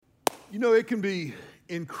You know, it can be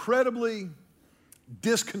incredibly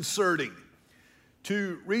disconcerting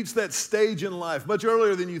to reach that stage in life, much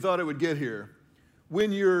earlier than you thought it would get here,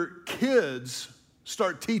 when your kids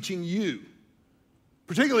start teaching you,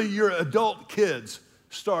 particularly your adult kids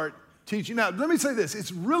start teaching. Now, let me say this.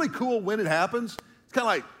 It's really cool when it happens. It's kind of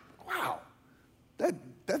like, wow,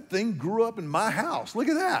 that thing grew up in my house. Look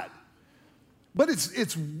at that. But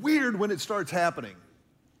it's weird when it starts happening.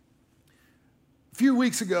 A few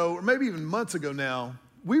weeks ago, or maybe even months ago now,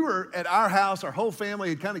 we were at our house. Our whole family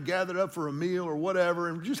had kind of gathered up for a meal or whatever,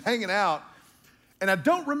 and we're just hanging out. And I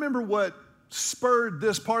don't remember what spurred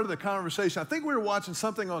this part of the conversation. I think we were watching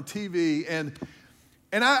something on TV, and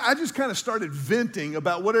I just kind of started venting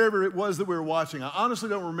about whatever it was that we were watching. I honestly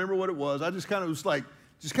don't remember what it was. I just kind of was like,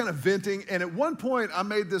 just kind of venting. And at one point, I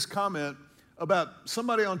made this comment about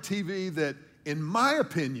somebody on TV that, in my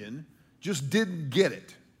opinion, just didn't get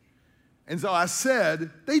it. And so I said,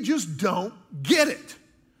 they just don't get it.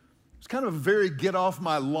 It's kind of a very get off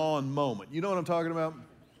my lawn moment. You know what I'm talking about?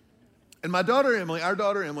 And my daughter Emily, our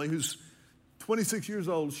daughter Emily, who's 26 years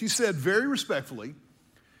old, she said very respectfully,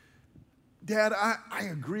 Dad, I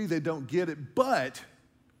agree they don't get it, but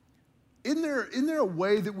isn't there a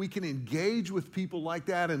way that we can engage with people like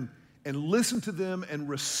that and listen to them and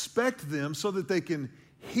respect them so that they can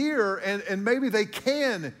hear and maybe they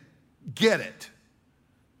can get it?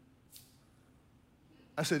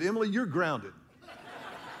 I said, Emily, you're grounded.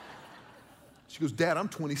 She goes, Dad, I'm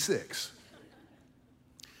 26.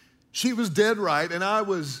 She was dead right, and I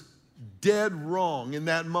was dead wrong in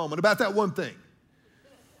that moment about that one thing.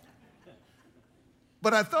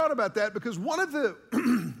 But I thought about that because one of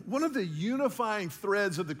the unifying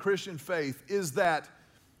threads of the Christian faith is that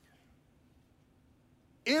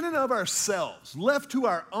in and of ourselves, left to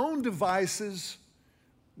our own devices,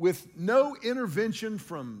 with no intervention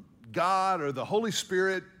from God or the Holy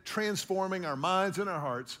Spirit transforming our minds and our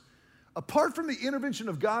hearts, apart from the intervention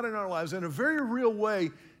of God in our lives in a very real way,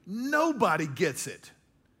 nobody gets it.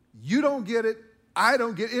 You don't get it. I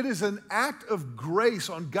don't get it. It is an act of grace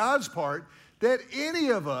on God's part that any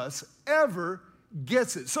of us ever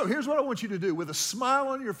gets it. So here's what I want you to do with a smile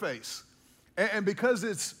on your face. And because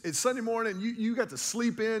it's Sunday morning, you got to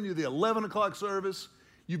sleep in, you're the 11 o'clock service,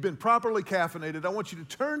 you've been properly caffeinated, I want you to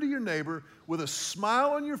turn to your neighbor with a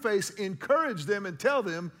smile on your face, encourage them and tell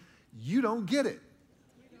them, you don't get it.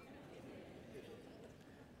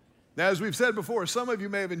 Now, as we've said before, some of you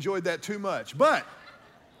may have enjoyed that too much, but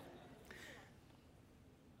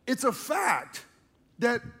it's a fact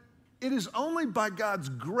that it is only by God's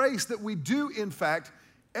grace that we do, in fact,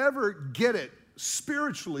 ever get it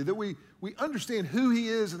spiritually, that we understand who He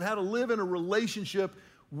is and how to live in a relationship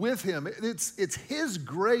with Him. It's His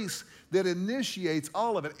grace that initiates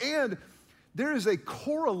all of it. And there is a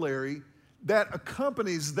corollary that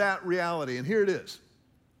accompanies that reality, and here it is.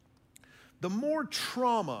 The more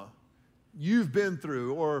trauma you've been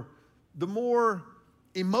through, or the more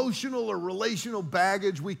emotional or relational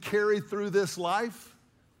baggage we carry through this life,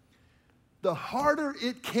 the harder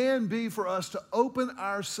it can be for us to open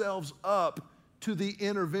ourselves up to the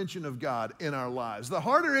intervention of God in our lives. The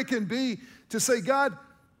harder it can be to say, God,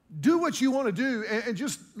 do what you want to do and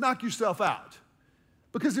just knock yourself out.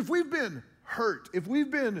 Because if we've been hurt, if we've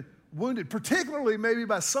been wounded, particularly maybe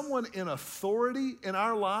by someone in authority in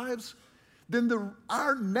our lives, then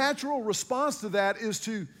our natural response to that is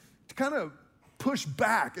to kind of push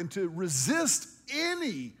back and to resist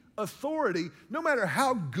any authority, no matter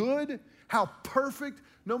how good, how perfect,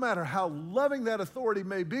 no matter how loving that authority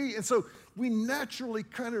may be. And so we naturally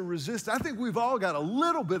kind of resist. I think we've all got a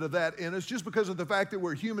little bit of that in us just because of the fact that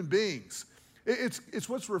we're human beings. It's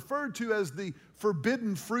what's referred to as the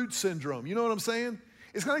forbidden fruit syndrome. You know what I'm saying?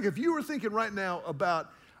 It's kind of like if you were thinking right now about,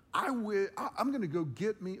 I'm going to go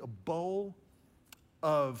get me a bowl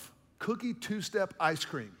of cookie two-step ice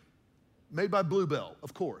cream made by Bluebell,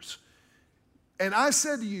 of course. And I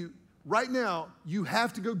said to you, right now, you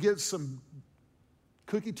have to go get some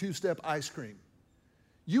cookie two-step ice cream.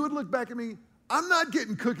 You would look back at me, I'm not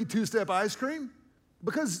getting cookie two-step ice cream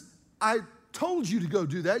because I told you to go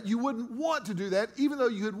do that. You wouldn't want to do that, even though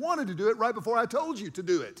you had wanted to do it right before I told you to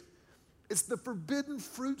do it. It's the forbidden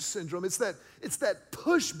fruit syndrome. It's that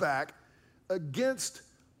pushback against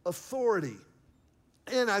authority.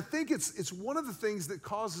 And I think it's one of the things that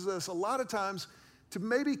causes us a lot of times to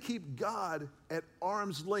maybe keep God at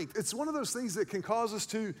arm's length. It's one of those things that can cause us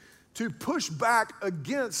to push back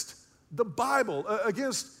against the Bible,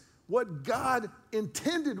 against what God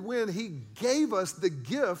intended when He gave us the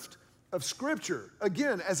gift of Scripture.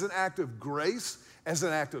 Again, as an act of grace, as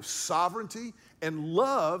an act of sovereignty and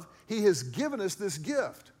love, He has given us this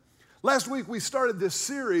gift. Last week, we started this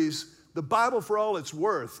series The Bible for All It's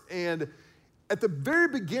Worth. And at the very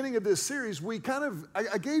beginning of this series,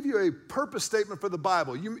 I gave you a purpose statement for the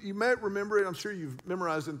Bible. You might remember it. I'm sure you've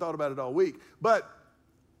memorized it and thought about it all week. But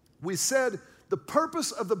we said the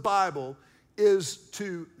purpose of the Bible is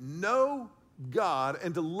to know God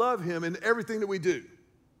and to love Him in everything that we do.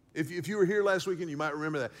 If you were here last weekend, you might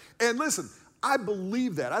remember that. And listen, I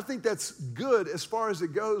believe that. I think that's good as far as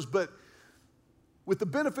it goes, but with the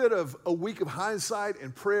benefit of a week of hindsight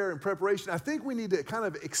and prayer and preparation, I think we need to kind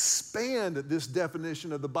of expand this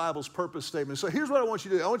definition of the Bible's purpose statement. So here's what I want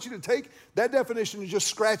you to do. I want you to take that definition and just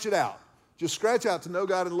scratch it out. Just scratch out to know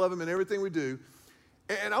God and love Him in everything we do.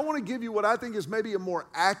 And I want to give you what I think is maybe a more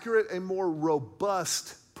accurate and more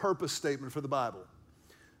robust purpose statement for the Bible.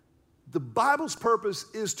 The Bible's purpose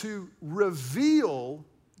is to reveal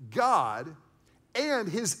God and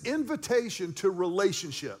His invitation to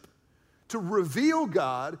relationship. To reveal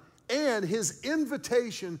God and His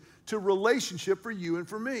invitation to relationship for you and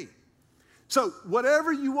for me. So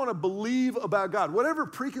whatever you want to believe about God, whatever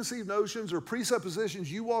preconceived notions or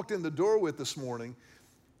presuppositions you walked in the door with this morning,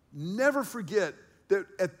 never forget that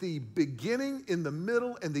at the beginning, in the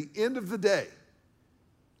middle, and the end of the day,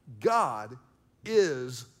 God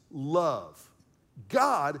is love.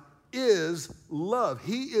 God is love.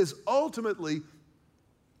 He is ultimately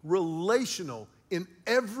relational in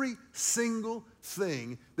every single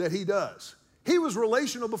thing that He does. He was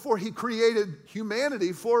relational before He created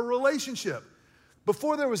humanity for a relationship.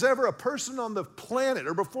 Before there was ever a person on the planet,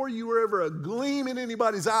 or before you were ever a gleam in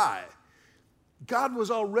anybody's eye, God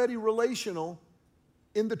was already relational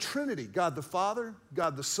in the Trinity. God the Father,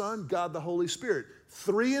 God the Son, God the Holy Spirit.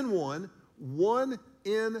 3 in 1, 1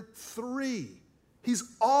 in 3.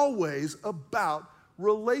 He's always about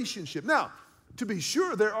relationship. Now, to be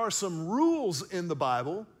sure, there are some rules in the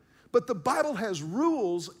Bible, but the Bible has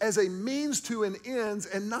rules as a means to an ends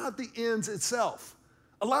and not the ends itself.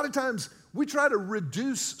 A lot of times we try to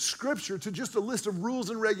reduce Scripture to just a list of rules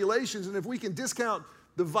and regulations, and if we can discount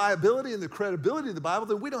the viability and the credibility of the Bible,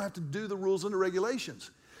 then we don't have to do the rules and the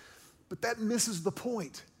regulations. But that misses the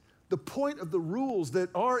point. The point of the rules that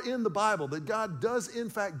are in the Bible, that God does in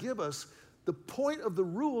fact give us, the point of the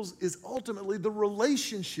rules is ultimately the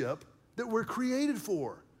relationship that we're created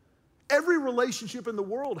for. Every relationship in the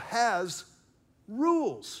world has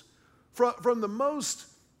rules. From the most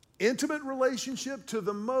intimate relationship to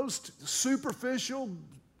the most superficial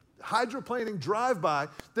hydroplaning drive-by,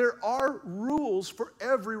 there are rules for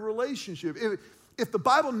every relationship. If the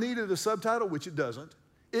Bible needed a subtitle, which it doesn't,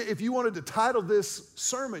 if you wanted to title this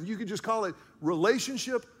sermon, you could just call it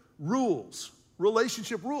Relationship Rules.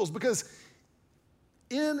 Relationship Rules. Because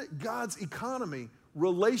in God's economy,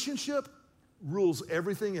 relationship rules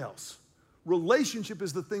everything else. Relationship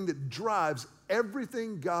is the thing that drives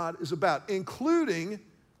everything God is about, including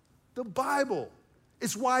the Bible.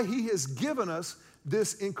 It's why He has given us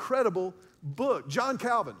this incredible book. John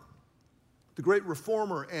Calvin, the great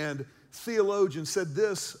reformer and theologian, said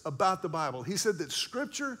this about the Bible. He said that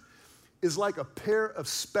Scripture is like a pair of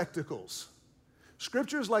spectacles.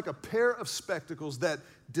 Scripture is like a pair of spectacles that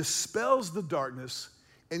dispels the darkness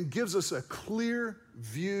and gives us a clear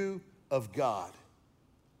view of God.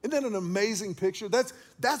 Isn't that an amazing picture?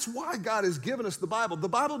 That's why God has given us the Bible. The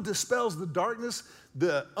Bible dispels the darkness,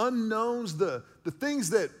 the unknowns, the things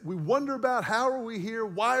that we wonder about. How are we here?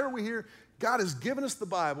 Why are we here? God has given us the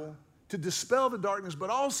Bible to dispel the darkness, but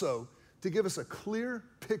also to give us a clear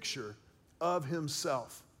picture of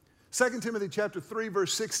Himself. 2 Timothy chapter 3,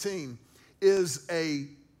 verse 16 is a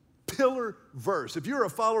pillar verse. If you're a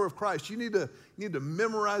follower of Christ, you need to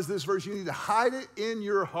memorize this verse. You need to hide it in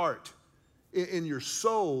your heart, in your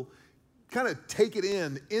soul. Kind of take it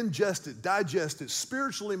in, ingest it, digest it,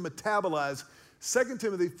 spiritually metabolize 2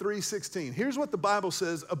 Timothy 3:16. Here's what the Bible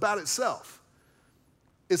says about itself.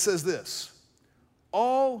 It says this: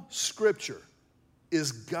 all Scripture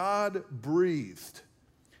is God-breathed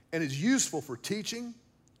and is useful for teaching,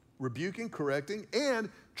 rebuking, correcting, and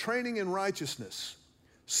training in righteousness,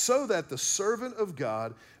 so that the servant of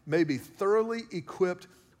God may be thoroughly equipped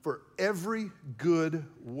for every good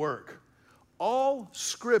work. All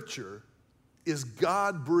Scripture is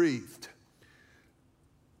God-breathed.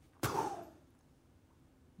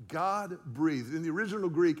 God-breathed. In the original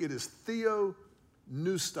Greek, it is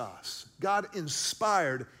theopneustos. God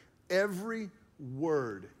inspired every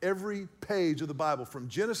word, every page of the Bible, from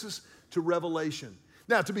Genesis to Revelation.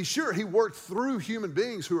 Now, to be sure, He worked through human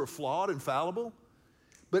beings who are flawed and fallible,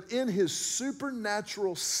 but in His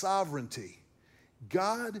supernatural sovereignty,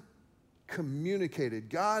 God communicated,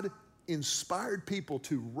 God inspired people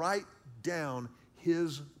to write down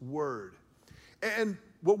His word. And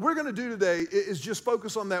what we're going to do today is just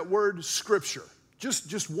focus on that word Scripture.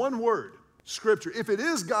 Just one word, Scripture. If it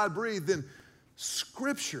is God-breathed, then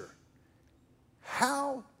Scripture.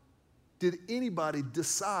 How did anybody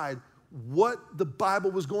decide what the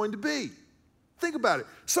Bible was going to be? Think about it.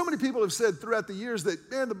 So many people have said throughout the years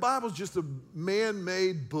that, man, the Bible's just a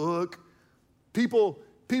man-made book. People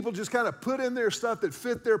just kind of put in there stuff that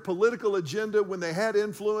fit their political agenda when they had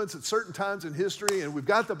influence at certain times in history, and we've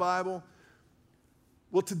got the Bible.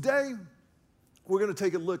 Well, today, we're going to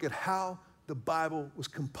take a look at how the Bible was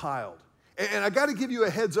compiled. And I got to give you a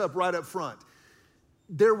heads up right up front.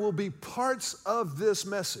 There will be parts of this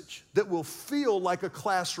message that will feel like a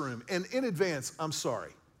classroom, and in advance, I'm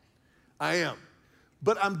sorry. I am.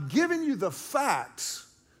 But I'm giving you the facts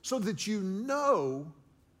so that you know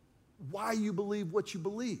why you believe what you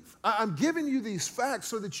believe. I'm giving you these facts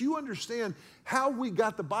so that you understand how we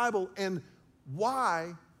got the Bible and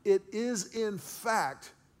why it is in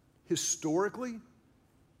fact historically,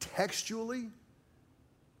 textually,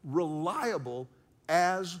 reliable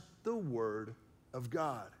as the Word of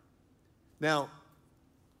God. Now,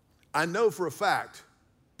 I know for a fact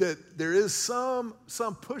that there is some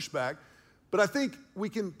pushback, but I think we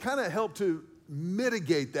can kind of help to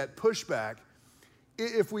mitigate that pushback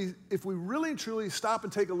if we really and truly stop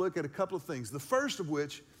and take a look at a couple of things. The first of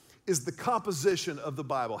which is the composition of the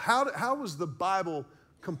Bible. How was the Bible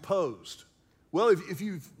composed? Well, if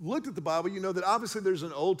you've looked at the Bible, you know that obviously there's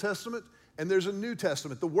an Old Testament and there's a New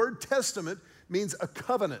Testament. The word testament means a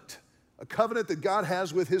covenant that God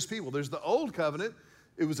has with his people. There's the Old Covenant.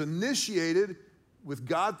 It was initiated with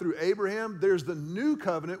God through Abraham. There's the New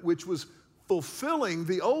Covenant, which was fulfilling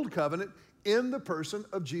the Old Covenant in the person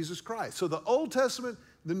of Jesus Christ. So the Old Testament,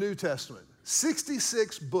 the New Testament,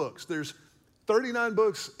 66 books. There's 39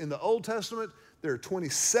 books in the Old Testament. There are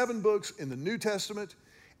 27 books in the New Testament.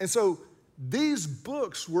 And so these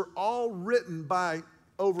books were all written by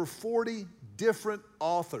over 40 different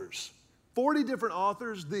authors. 40 different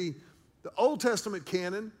authors. The Old Testament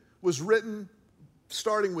canon was written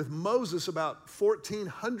starting with Moses about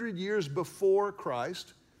 1,400 years before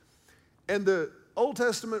Christ. And the Old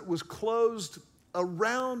Testament was closed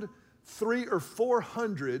around 300 or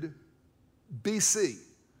 400 BC.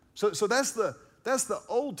 So that's the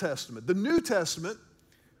Old Testament. The New Testament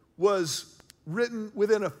was written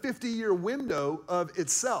within a 50-year window of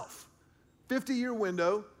itself. 50-year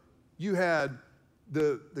window. You had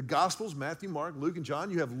the Gospels, Matthew, Mark, Luke, and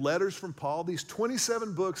John. You have letters from Paul. These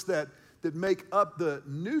 27 books that make up the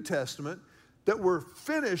New Testament that were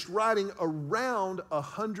finished writing around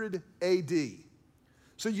 100 AD.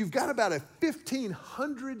 So you've got about a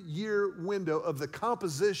 1,500-year window of the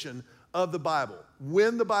composition of the Bible,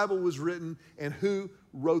 when the Bible was written and who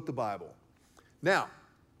wrote the Bible. Now,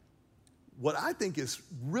 what I think is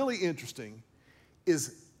really interesting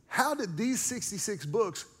is how did these 66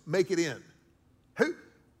 books make it in?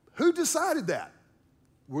 Who decided that?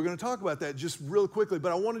 We're going to talk about that just real quickly,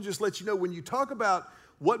 but I want to just let you know when you talk about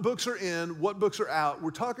what books are in, what books are out,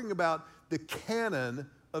 we're talking about the canon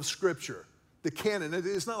of Scripture. The canon,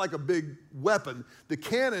 it's not like a big weapon. The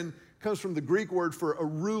canon comes from the Greek word for a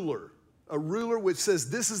ruler which says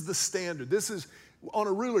this is the standard. This is, on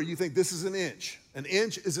a ruler, you think this is an inch. An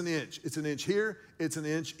inch is an inch. It's an inch here. It's an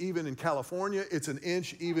inch even in California. It's an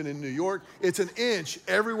inch even in New York. It's an inch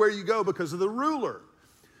everywhere you go because of the ruler.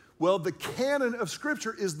 Well, the canon of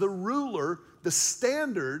Scripture is the ruler, the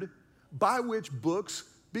standard by which books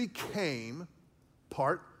became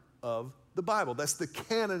part of the Bible. That's the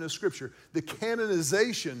canon of Scripture, the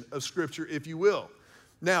canonization of Scripture, if you will.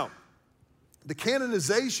 Now, the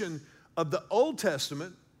canonization of the Old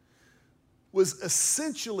Testament was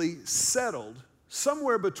essentially settled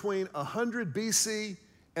somewhere between 100 BC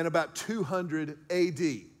and about 200 AD,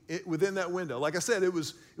 within that window. Like I said, it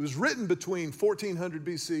was written between 1400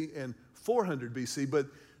 BC and 400 BC, but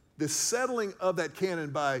the settling of that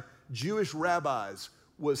canon by Jewish rabbis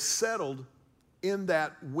was settled in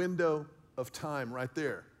that window of time right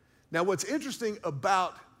there. Now, what's interesting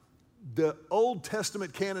about the Old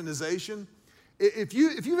Testament canonization, if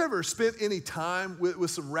you've ever spent any time with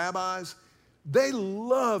some rabbis, they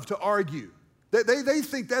love to argue. They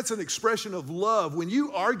think that's an expression of love. When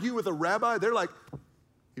you argue with a rabbi, they're like,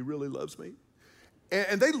 he really loves me.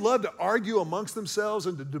 And they love to argue amongst themselves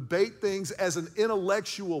and to debate things as an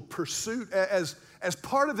intellectual pursuit, as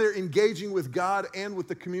part of their engaging with God and with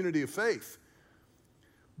the community of faith.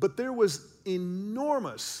 But there was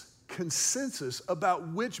enormous consensus about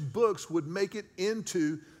which books would make it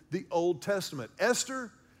into the Old Testament.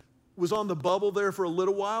 Esther was on the bubble there for a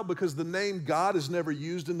little while because the name God is never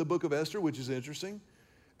used in the book of Esther, which is interesting.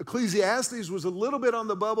 Ecclesiastes was a little bit on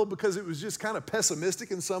the bubble because it was just kind of pessimistic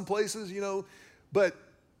in some places, but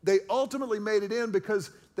they ultimately made it in because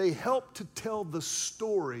they helped to tell the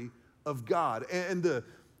story of God. And the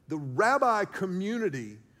rabbi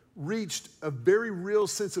community reached a very real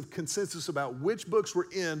sense of consensus about which books were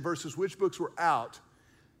in versus which books were out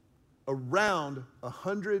around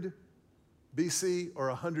 100 BC or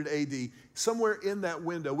 100 AD, somewhere in that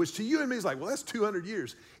window, which to you and me is like, well, that's 200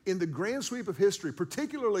 years. In the grand sweep of history,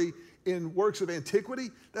 particularly in works of antiquity,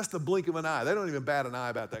 that's the blink of an eye. They don't even bat an eye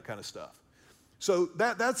about that kind of stuff. So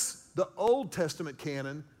that's the Old Testament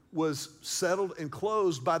canon was settled and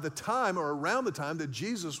closed by the time or around the time that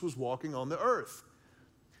Jesus was walking on the earth.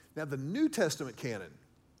 Now, the New Testament canon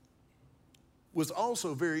was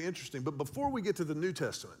also very interesting, but before we get to the New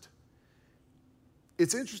Testament,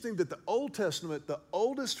 it's interesting that the Old Testament, the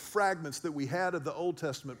oldest fragments that we had of the Old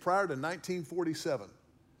Testament prior to 1947,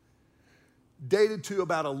 dated to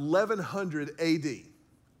about 1100 AD,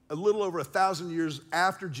 a little over 1,000 years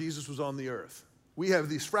after Jesus was on the earth. We have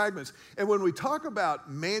these fragments. And when we talk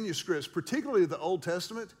about manuscripts, particularly the Old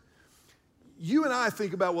Testament, you and I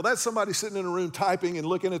think about, well, that's somebody sitting in a room typing and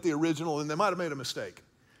looking at the original, and they might have made a mistake.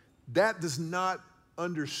 That does not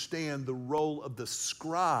understand the role of the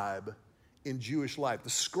scribe in Jewish life. The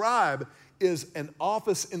scribe is an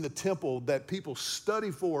office in the temple that people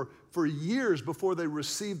study for years before they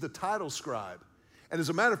receive the title scribe. And as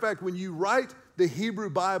a matter of fact, when you write the Hebrew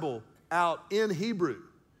Bible out in Hebrew,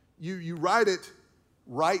 you write it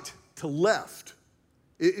right to left.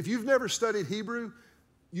 If you've never studied Hebrew,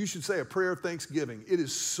 you should say a prayer of thanksgiving. It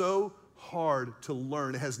is so hard to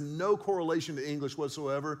learn. It has no correlation to English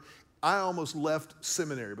whatsoever. I almost left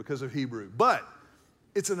seminary because of Hebrew. But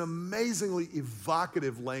it's an amazingly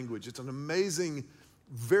evocative language. It's an amazing,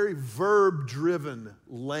 very verb-driven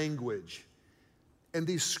language. And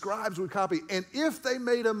these scribes would copy. And if they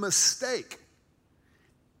made a mistake,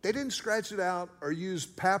 they didn't scratch it out or use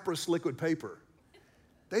papyrus liquid paper.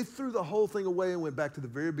 They threw the whole thing away and went back to the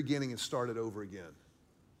very beginning and started over again.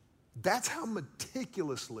 That's how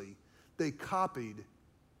meticulously they copied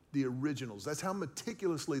the originals. That's how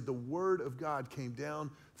meticulously the Word of God came down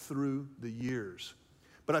through the years.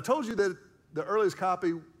 But I told you that the earliest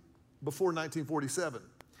copy before 1947.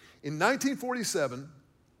 In 1947,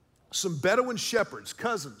 some Bedouin shepherds,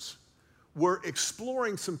 cousins, were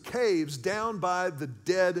exploring some caves down by the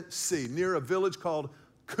Dead Sea near a village called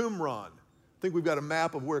Qumran. I think we've got a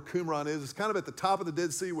map of where Qumran is. It's kind of at the top of the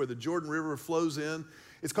Dead Sea where the Jordan River flows in.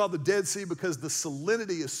 It's called the Dead Sea because the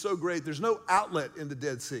salinity is so great. There's no outlet in the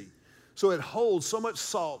Dead Sea. So it holds so much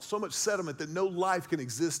salt, so much sediment that no life can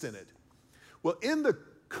exist in it. Well, in the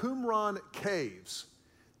Qumran caves,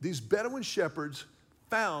 these Bedouin shepherds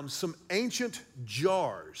found some ancient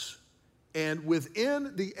jars. And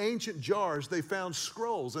within the ancient jars, they found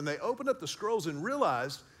scrolls. And they opened up the scrolls and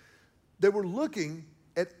realized they were looking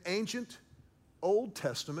at ancient Old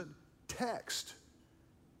Testament text.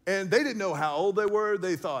 And they didn't know how old they were.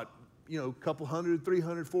 They thought, a couple hundred,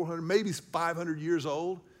 300, 400, maybe 500 years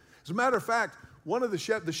old. As a matter of fact, one of the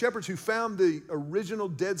shepherds who found the original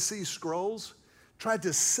Dead Sea Scrolls tried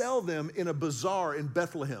to sell them in a bazaar in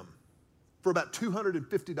Bethlehem for about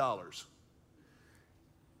 $250.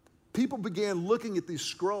 People began looking at these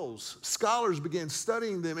scrolls. Scholars began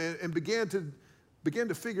studying them and began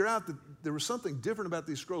to figure out that there was something different about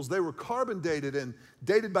these scrolls. They were carbon dated and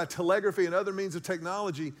dated by telegraphy and other means of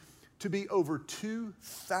technology to be over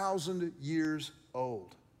 2,000 years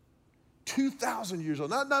old. 2,000 years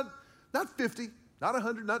old. Not 50, not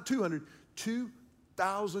 100, not 200,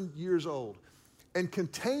 2,000 years old. And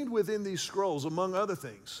contained within these scrolls, among other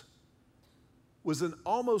things, was an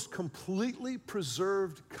almost completely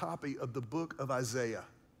preserved copy of the book of Isaiah.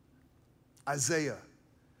 Isaiah.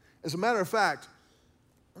 As a matter of fact,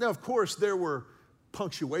 now, of course, there were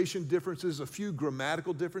punctuation differences, a few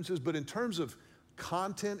grammatical differences, but in terms of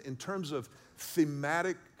content, in terms of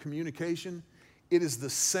thematic communication, it is the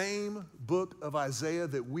same book of Isaiah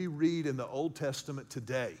that we read in the Old Testament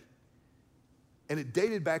today. And it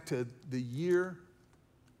dated back to the year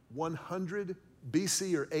 100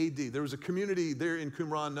 BC or AD. There was a community there in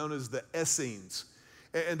Qumran known as the Essenes.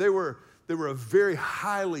 And they were a very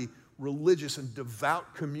highly religious and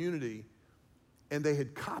devout community. And they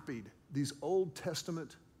had copied these Old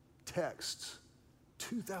Testament texts,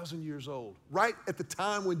 2,000 years old, right at the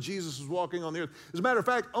time when Jesus was walking on the earth. As a matter of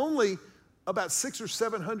fact, only about 600 or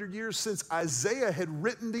 700 years since Isaiah had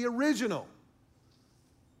written the original.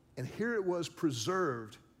 And here it was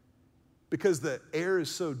preserved because the air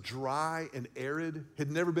is so dry and arid,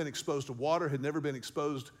 had never been exposed to water, had never been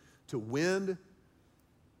exposed to wind.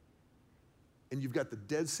 and you've got the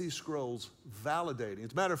Dead Sea Scrolls validating.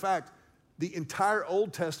 As a matter of fact, the entire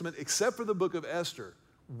Old Testament, except for the book of Esther,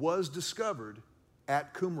 was discovered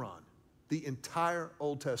at Qumran. The entire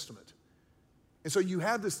Old Testament. And so you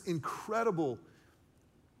have these incredible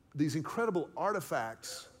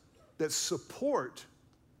artifacts that support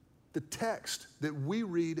the text that we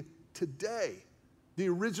read today. The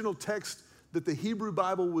original text that the Hebrew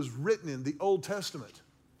Bible was written in, the Old Testament.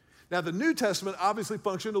 Now, the New Testament obviously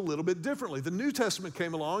functioned a little bit differently. The New Testament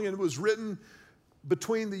came along and it was written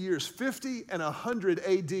between the years 50 and 100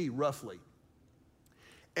 AD, roughly.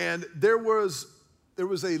 And there was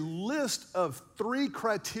a list of 3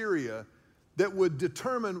 criteria that would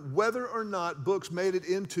determine whether or not books made it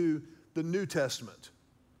into the New Testament.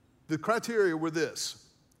 The criteria were this: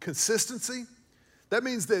 consistency. That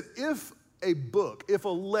means that if a book, if a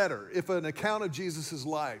letter, if an account of Jesus'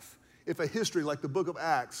 life, if a history like the book of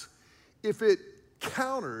Acts, if it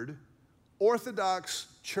countered Orthodox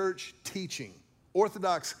church teaching,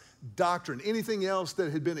 Orthodox doctrine, anything else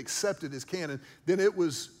that had been accepted as canon, then it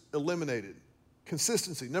was eliminated.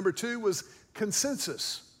 Consistency. Number 2 was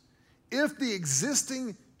consensus. If the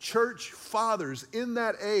existing church fathers in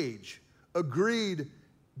that age agreed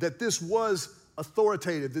that this was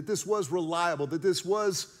authoritative, that this was reliable, that this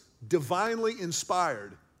was divinely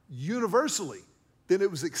inspired, universally, then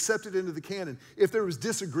it was accepted into the canon. If there was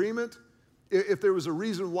disagreement, if there was a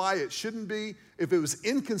reason why it shouldn't be, if it was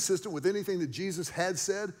inconsistent with anything that Jesus had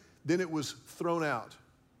said, then it was thrown out.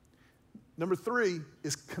 Number 3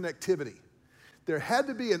 is connectivity. There had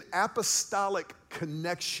to be an apostolic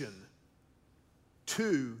connection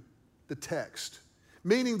to the text,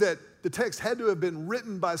 meaning that the text had to have been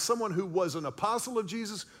written by someone who was an apostle of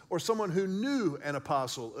Jesus or someone who knew an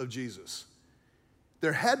apostle of Jesus.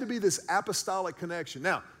 There had to be this apostolic connection.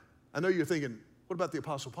 Now, I know you're thinking, what about the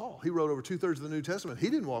Apostle Paul? He wrote over 2/3 of the New Testament. He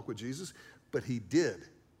didn't walk with Jesus, but he did.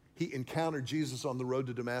 He encountered Jesus on the road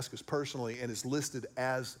to Damascus personally and is listed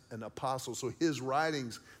as an apostle. So his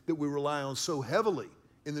writings that we rely on so heavily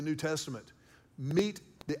in the New Testament meet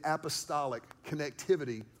the apostolic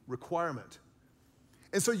connectivity requirement.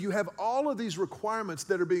 And so you have all of these requirements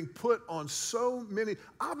that are being put on so many.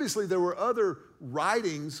 Obviously, there were other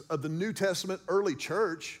writings of the New Testament early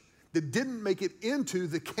church that didn't make it into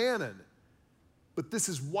the canon. But this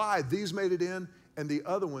is why these made it in and the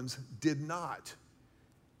other ones did not.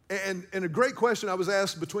 And a great question I was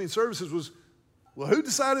asked between services was, well, who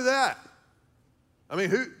decided that? I mean,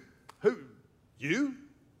 who, you?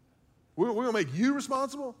 We're going to make you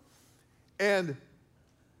responsible? And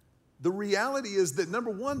the reality is that,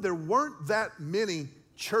 number 1, there weren't that many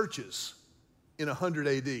churches in 100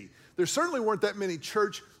 AD. There certainly weren't that many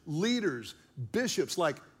church leaders, bishops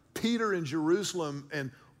like Peter in Jerusalem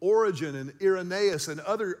and Origen and Irenaeus and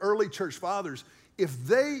other early church fathers. If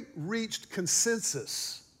they reached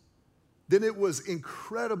consensus, then it was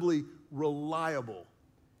incredibly reliable.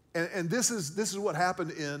 And this is what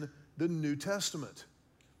happened in the New Testament.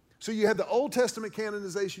 So you have the Old Testament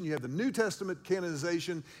canonization, you have the New Testament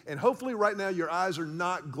canonization, and hopefully right now your eyes are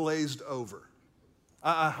not glazed over.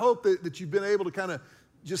 I hope that you've been able to kind of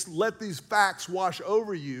just let these facts wash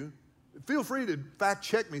over you. Feel free to fact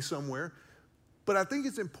check me somewhere. But I think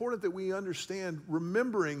it's important that we understand,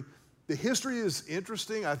 remembering the history is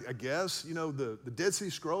interesting, I guess. You know, the Dead Sea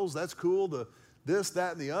Scrolls, that's cool, the this,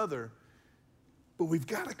 that, and the other. But we've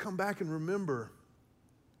got to come back and remember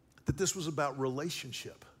that this was about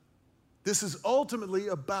relationship. This is ultimately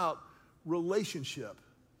about relationship.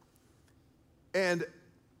 And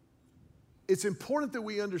it's important that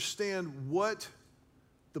we understand what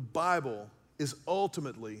the Bible is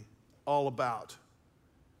ultimately all about.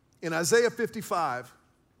 In Isaiah 55,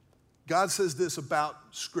 God says this about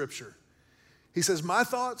Scripture. He says, "My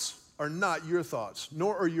thoughts are not your thoughts,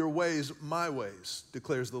 nor are your ways my ways,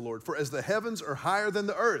 declares the Lord. For as the heavens are higher than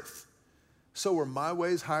the earth, so are my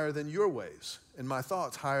ways higher than your ways, and my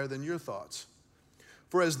thoughts higher than your thoughts.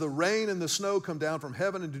 For as the rain and the snow come down from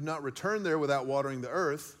heaven and do not return there without watering the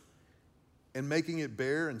earth, and making it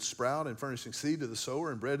bear and sprout and furnishing seed to the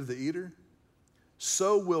sower and bread to the eater,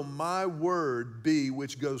 so will my word be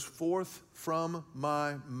which goes forth from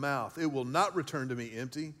my mouth. It will not return to me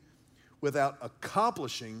empty, without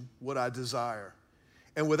accomplishing what I desire,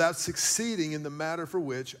 and without succeeding in the matter for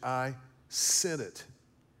which I sent it."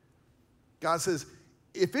 God says,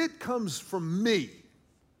 if it comes from me,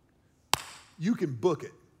 you can book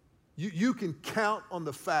it. You can count on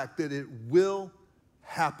the fact that it will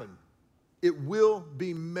happen. It will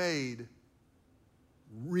be made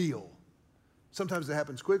real. Sometimes it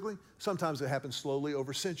happens quickly. Sometimes it happens slowly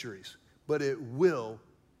over centuries. But it will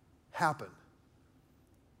happen.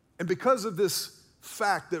 And because of this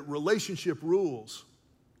fact that relationship rules,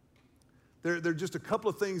 there are just a couple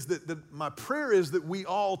of things that my prayer is that we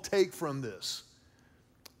all take from this.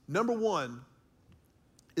 Number one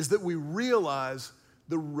is that we realize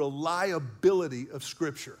the reliability of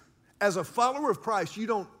Scripture. As a follower of Christ, you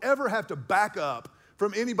don't ever have to back up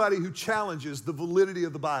from anybody who challenges the validity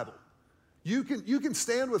of the Bible. You can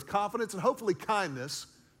stand with confidence and hopefully kindness.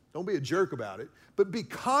 Don't be a jerk about it, but be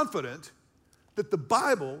confident that the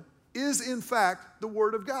Bible is in fact the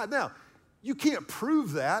Word of God. Now, you can't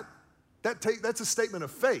prove that. That's a statement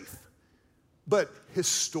of faith. But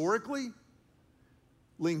historically,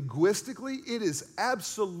 linguistically, it is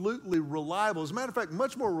absolutely reliable. As a matter of fact,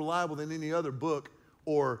 much more reliable than any other book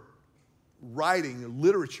or writing,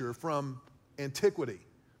 literature from antiquity.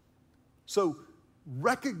 So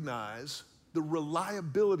recognize the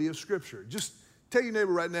reliability of Scripture. Just tell your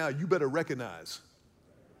neighbor right now, you better recognize.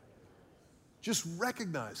 Just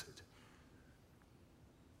recognize it.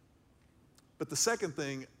 But the second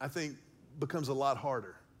thing, I think, becomes a lot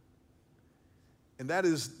harder. And that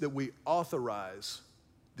is that we authorize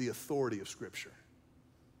the authority of Scripture.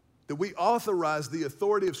 That we authorize the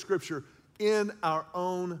authority of Scripture in our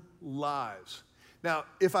own lives. Now,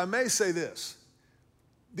 if I may say this,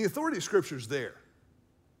 the authority of Scripture is there.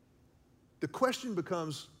 The question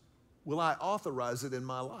becomes, will I authorize it in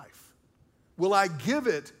my life? Will I give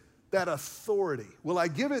it that authority? Will I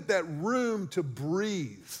give it that room to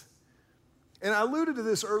breathe? And I alluded to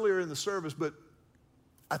this earlier in the service, but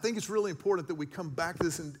I think it's really important that we come back to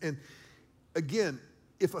this. And again,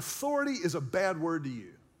 if authority is a bad word to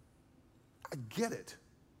you, I get it.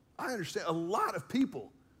 I understand. A lot of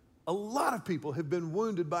people have been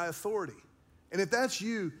wounded by authority. And if that's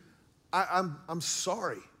you, I'm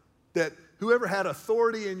sorry that whoever had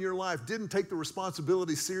authority in your life didn't take the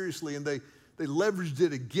responsibility seriously and they leveraged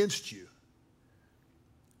it against you.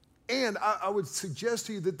 And I would suggest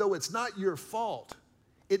to you that though it's not your fault,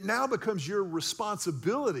 it now becomes your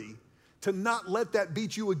responsibility to not let that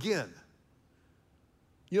beat you again.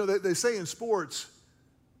 You know, they say in sports,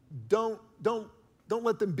 don't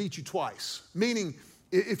let them beat you twice. Meaning,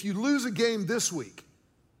 if you lose a game this week,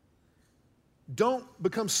 don't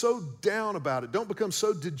become so down about it. Don't become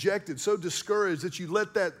so dejected, so discouraged that you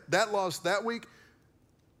let that loss that week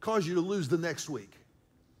cause you to lose the next week.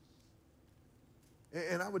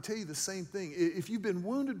 And I would tell you the same thing. If you've been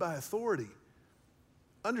wounded by authority,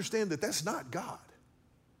 understand that that's not God.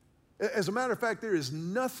 As a matter of fact, there is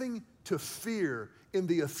nothing to fear in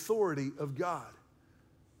the authority of God.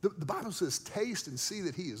 The Bible says, taste and see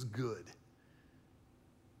that He is good.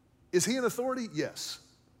 Is He an authority? Yes.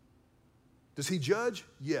 Does He judge?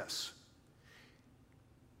 Yes.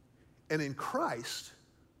 And in Christ,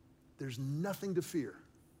 there's nothing to fear.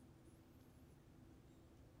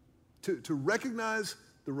 To recognize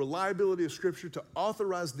the reliability of Scripture, to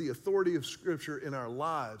authorize the authority of Scripture in our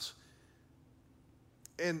lives.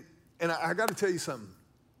 And I got to tell you something.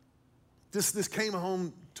 This came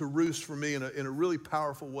home to roost for me in a really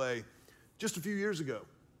powerful way just a few years ago.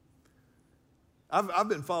 I've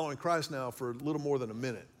been following Christ now for a little more than a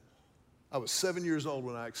minute. I was 7 years old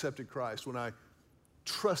when I accepted Christ, when I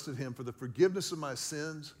trusted Him for the forgiveness of my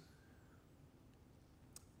sins.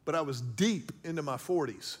 But I was deep into my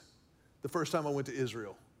 40s the first time I went to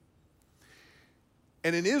Israel.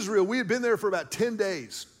 And in Israel, we had been there for about 10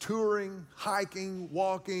 days, touring, hiking,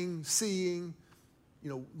 walking, seeing,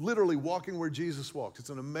 literally walking where Jesus walked.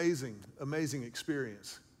 It's an amazing, amazing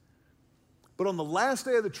experience. But on the last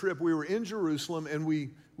day of the trip, we were in Jerusalem, and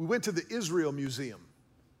we went to the Israel Museum.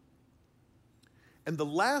 And the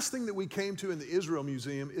last thing that we came to in the Israel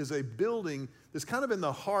Museum is a building that's kind of in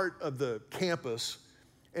the heart of the campus.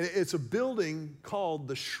 And it's a building called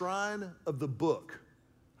the Shrine of the Book.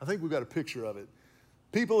 I think we've got a picture of it.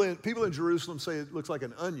 People in Jerusalem say it looks like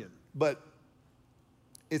an onion, but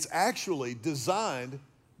it's actually designed,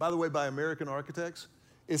 by the way, by American architects.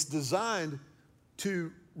 It's designed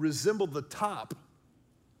to resemble the top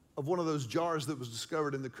of one of those jars that was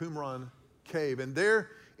discovered in the Qumran cave. And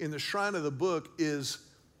there in the Shrine of the Book is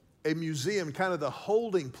a museum, kind of the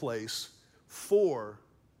holding place for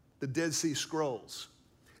the Dead Sea Scrolls.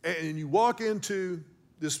 And you walk into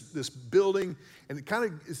this building, and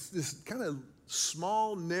it's this kind of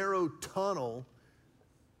small, narrow tunnel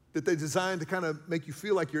that they designed to kind of make you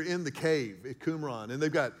feel like you're in the cave at Qumran. And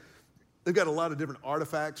they've got a lot of different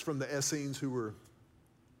artifacts from the Essenes, who were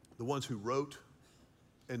the ones who wrote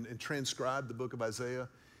and transcribed the book of Isaiah.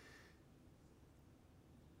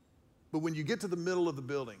 But when you get to the middle of the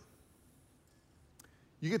building,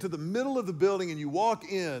 and you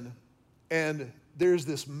walk in, and there's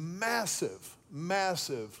this massive,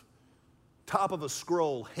 massive top of a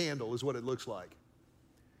scroll handle is what it looks like.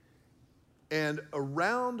 And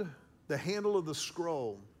around the handle of the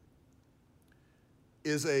scroll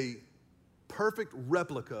is a perfect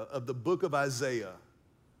replica of the book of Isaiah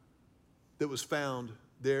that was found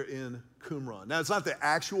there in Qumran. Now, it's not the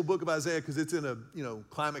actual book of Isaiah because it's in a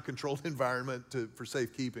climate-controlled environment for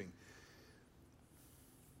safekeeping.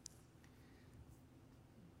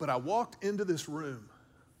 But I walked into this room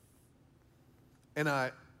and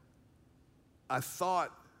I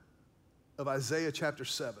thought of Isaiah chapter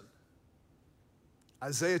 7.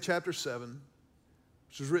 Isaiah chapter 7,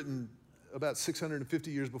 which was written about 650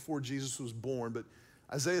 years before Jesus was born, but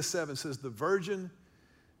Isaiah 7 says, the virgin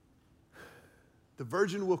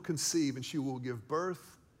will conceive and she will give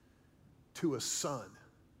birth to a son.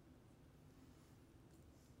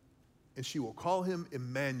 And she will call him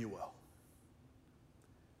Emmanuel,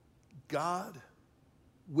 God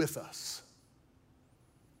with us.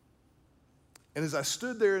 And as I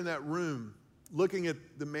stood there in that room looking at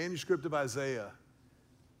the manuscript of Isaiah,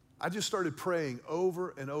 I just started praying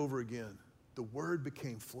over and over again. The Word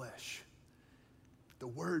became flesh. The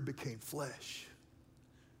Word became flesh.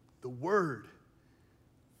 The Word,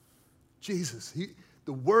 Jesus,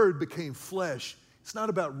 the Word became flesh. It's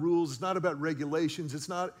not about rules. It's not about regulations.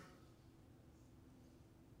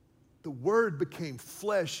 The Word became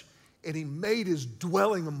flesh and He made His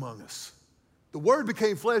dwelling among us. The Word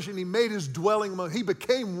became flesh and He made His dwelling among us. He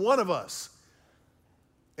became one of us.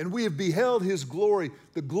 And we have beheld His glory,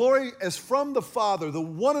 the glory as from the Father, the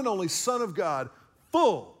one and only Son of God,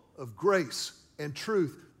 full of grace and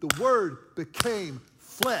truth. The Word became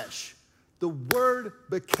flesh. The Word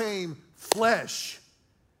became flesh.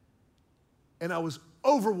 And I was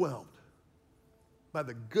overwhelmed by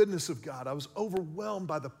the goodness of God. I was overwhelmed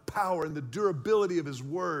by the power and the durability of His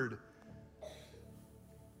Word.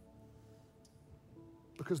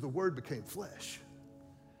 Because the Word became flesh.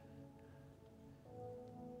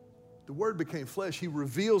 The Word became flesh. He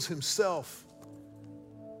reveals Himself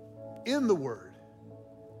in the Word.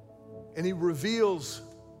 And He reveals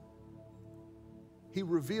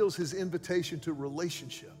His invitation to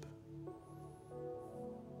relationship.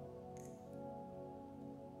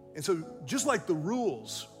 And so just like the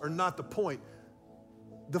rules are not the point,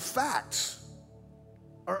 the facts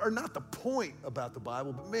are not the point about the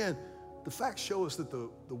Bible, but man, the facts show us that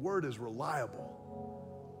the Word is reliable.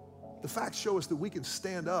 The facts show us that we can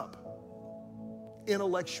stand up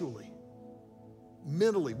intellectually,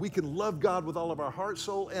 mentally. We can love God with all of our heart,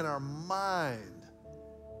 soul, and our mind.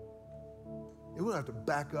 And we don't have to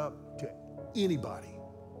back up to anybody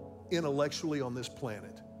intellectually on this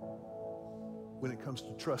planet when it comes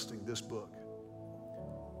to trusting this book.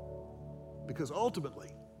 Because ultimately,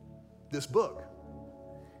 this book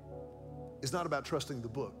is not about trusting the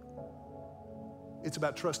book. It's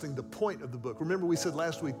about trusting the point of the book. Remember, we said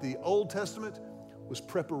last week the Old Testament was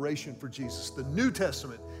preparation for Jesus. The New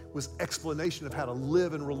Testament was explanation of how to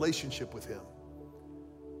live in relationship with Him.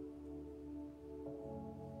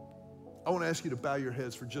 I want to ask you to bow your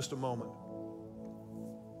heads for just a moment.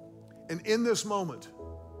 And in this moment,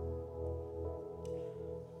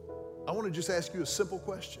 I want to just ask you a simple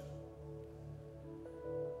question.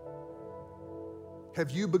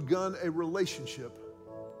 Have you begun a relationship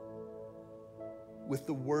with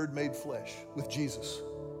the Word made flesh, with Jesus?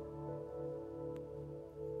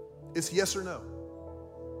 It's yes or no.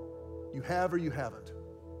 You have or you haven't.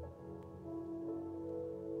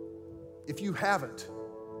 If you haven't,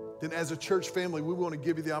 then as a church family, we want to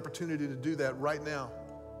give you the opportunity to do that right now,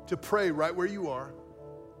 to pray right where you are.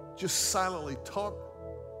 Just silently talk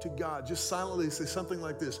to God. Just silently say something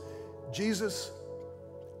like this: Jesus,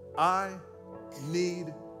 I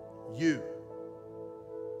need you.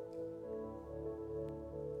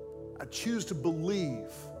 I choose to believe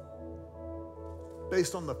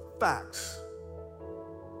based on the facts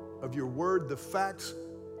of your word, the facts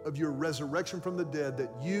of your resurrection from the dead, that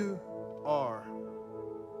you are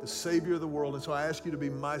the Savior of the world. And so I ask you to be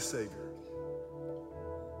my Savior.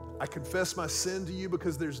 I confess my sin to you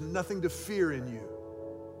because there's nothing to fear in you.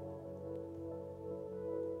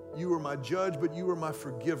 You are my judge, but you are my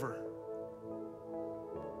forgiver.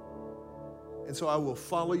 And so I will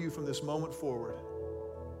follow you from this moment forward.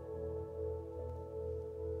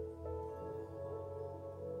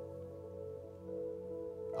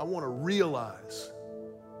 I want to realize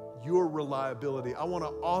your reliability. I want to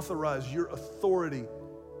authorize your authority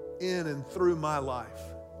in and through my life.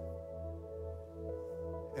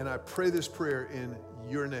 And I pray this prayer in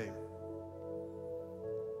your name.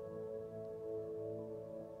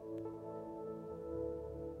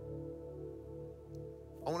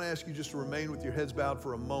 I want to ask you just to remain with your heads bowed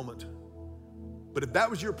for a moment. But if that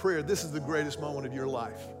was your prayer, this is the greatest moment of your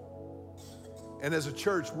life. And as a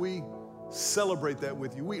church, we celebrate that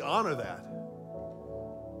with you. We honor that.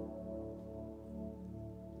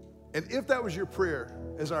 And if that was your prayer,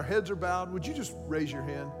 as our heads are bowed, would you just raise your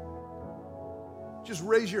hand? Just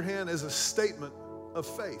raise your hand as a statement of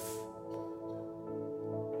faith.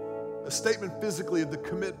 A statement physically of the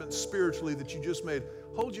commitment spiritually that you just made.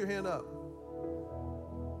 Hold your hand up.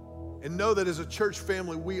 And know that as a church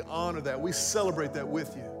family, we honor that. We celebrate that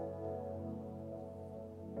with you.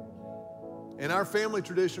 And our family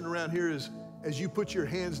tradition around here is, as you put your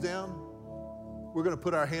hands down, we're going to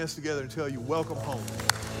put our hands together and tell you, welcome home.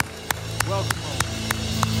 Welcome home.